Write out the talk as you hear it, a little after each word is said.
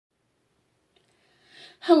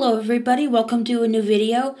Hello everybody, welcome to a new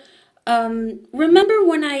video. Remember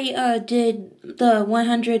when I did the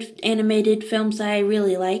 100 animated films that I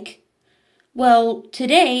really like? Well,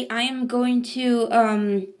 today I am going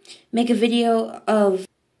to make a video of,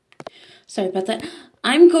 sorry about that,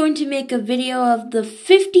 I'm going to make a video of the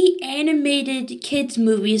 50 animated kids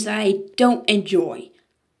movies I don't enjoy.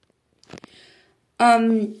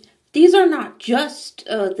 These are not just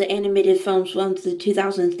the animated films from the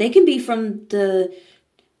 2000s, they can be from the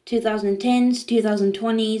 2010s,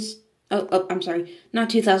 2020s, I'm sorry, not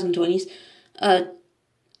 2020s, the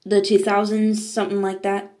 2000s, something like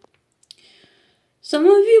that. Some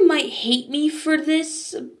of you might hate me for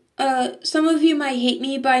this, some of you might hate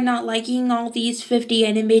me by not liking all these 50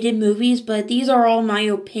 animated movies, but these are all my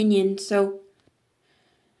opinions, so.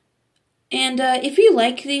 And if you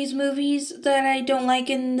like these movies that I don't like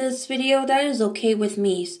in this video, that is okay with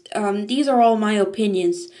me. These are all my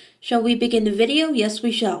opinions. Shall we begin the video? Yes,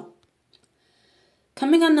 we shall.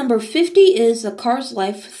 Coming on number 50 is A Cars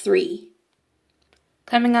Life 3.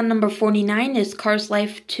 Coming on number 49 is Cars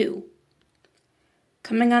Life 2.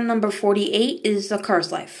 Coming on number 48 is A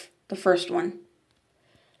Cars Life, the first one.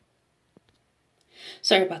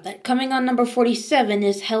 Sorry about that. Coming on number 47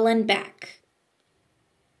 is Hell and Back.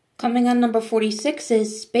 Coming on number 46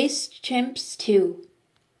 is Space Chimps 2.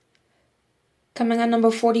 Coming on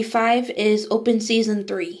number 45 is Open Season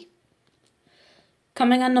 3.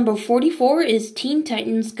 Coming on number 44 is Teen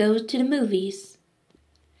Titans Go to the Movies.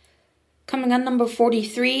 Coming on number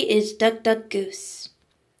 43 is Duck Duck Goose.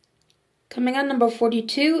 Coming on number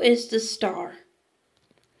 42 is The Star.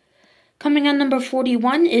 Coming on number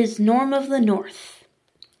 41 is Norm of the North.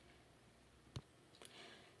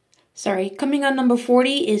 Coming on number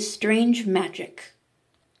 40 is Strange Magic.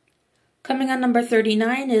 Coming on number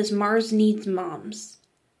 39 is Mars Needs Moms.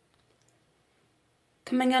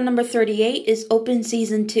 Coming on number 38 is Open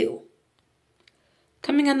Season 2.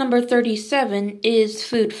 Coming on number 37 is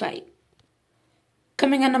Food Fight.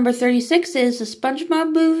 Coming on number 36 is the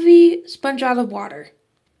SpongeBob movie, Sponge Out of Water.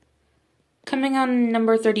 Coming on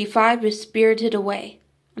number 35 is Spirited Away.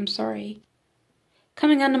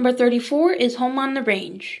 Coming on number 34 is Home on the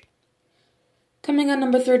Range. Coming on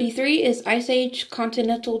number 33 is Ice Age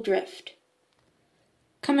Continental Drift.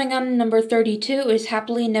 Coming on number 32 is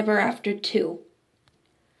Happily Never After 2.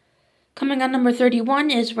 Coming on number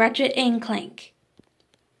 31 is Ratchet and Clank.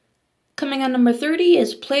 Coming on number 30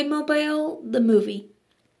 is Playmobil, the movie.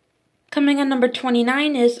 Coming on number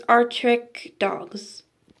 29 is Our Trick Dogs.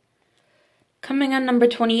 Coming on number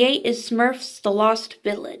 28 is Smurfs, The Lost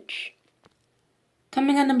Village.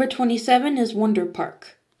 Coming on number 27 is Wonder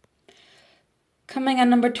Park. Coming on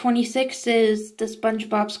number 26 is the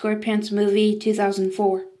SpongeBob SquarePants movie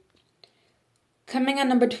 2004. Coming on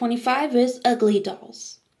number 25 is Ugly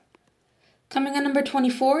Dolls. Coming on number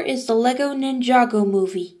 24 is the Lego Ninjago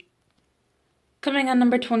movie. Coming on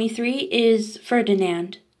number 23 is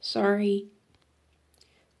Ferdinand.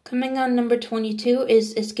 Coming on number 22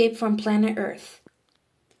 is Escape from Planet Earth.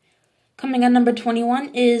 Coming on number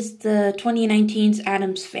 21 is the 2019's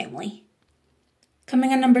Addams Family.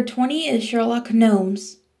 Coming on number 20 is Sherlock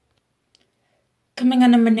Gnomes. Coming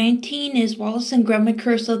on number 19 is Wallace and Gromit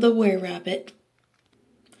Curse of the Were-Rabbit.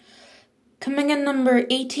 Coming on number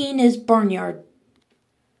 18 is Barnyard.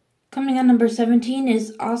 Coming on number 17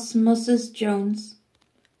 is Osmosis Jones.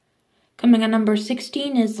 Coming on number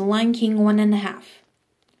 16 is The Lion King 1.5.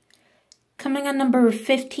 Coming on number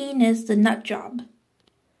 15 is The Nut Job.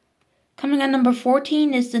 Coming on number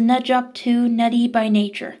 14 is The Nut Job 2 Nutty by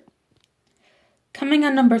Nature. Coming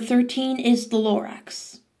on number 13 is The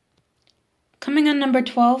Lorax. Coming on number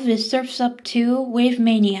 12 is Surf's Up 2 Wave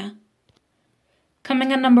Mania.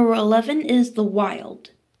 Coming on number 11 is The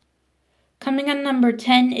Wild. Coming on number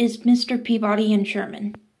 10 is Mr. Peabody and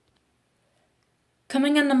Sherman.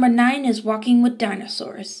 Coming on number 9 is Walking with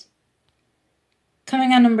Dinosaurs.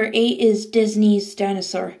 Coming on number 8 is Disney's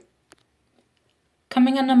Dinosaur.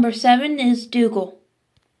 Coming on number 7 is Dougal.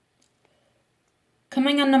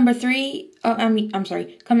 Coming on number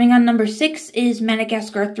Coming on number 6 is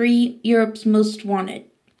Madagascar 3, Europe's Most Wanted.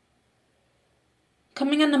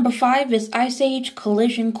 Coming on number 5 is Ice Age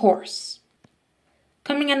Collision Course.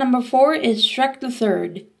 Coming on number 4 is Shrek the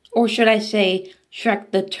Third, or should I say,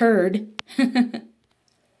 Shrek the Turd.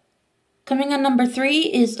 Coming on number 3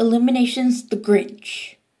 is Illumination's The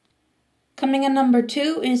Grinch. Coming on number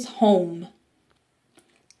 2 is Home.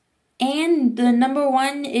 And the number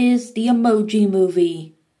 1 is The Emoji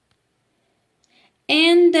Movie.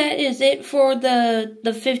 And that is it for the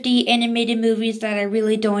 50 animated movies that I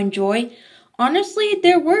really don't enjoy. Honestly,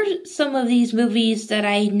 there were some of these movies that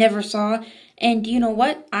I never saw, And you know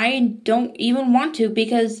what? I don't even want to,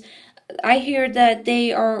 because I hear that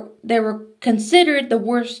they were considered the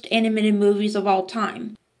worst animated movies of all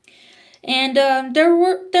time. And there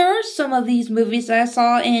are some of these movies that I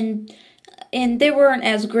saw, and they weren't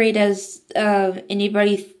as great as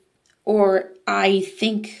anybody or I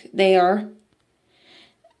think they are.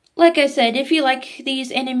 Like I said, if you like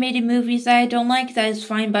these animated movies that I don't like, that is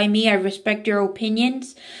fine by me. I respect your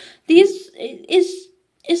opinions. These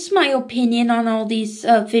is my opinion on all these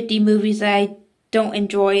 50 movies that I don't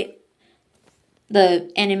enjoy.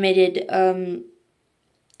 The animated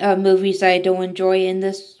movies that I don't enjoy in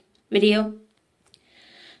this video.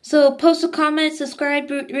 So post a comment, subscribe,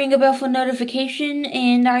 ring a bell for notification,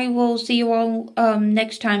 and I will see you all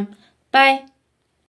next time. Bye.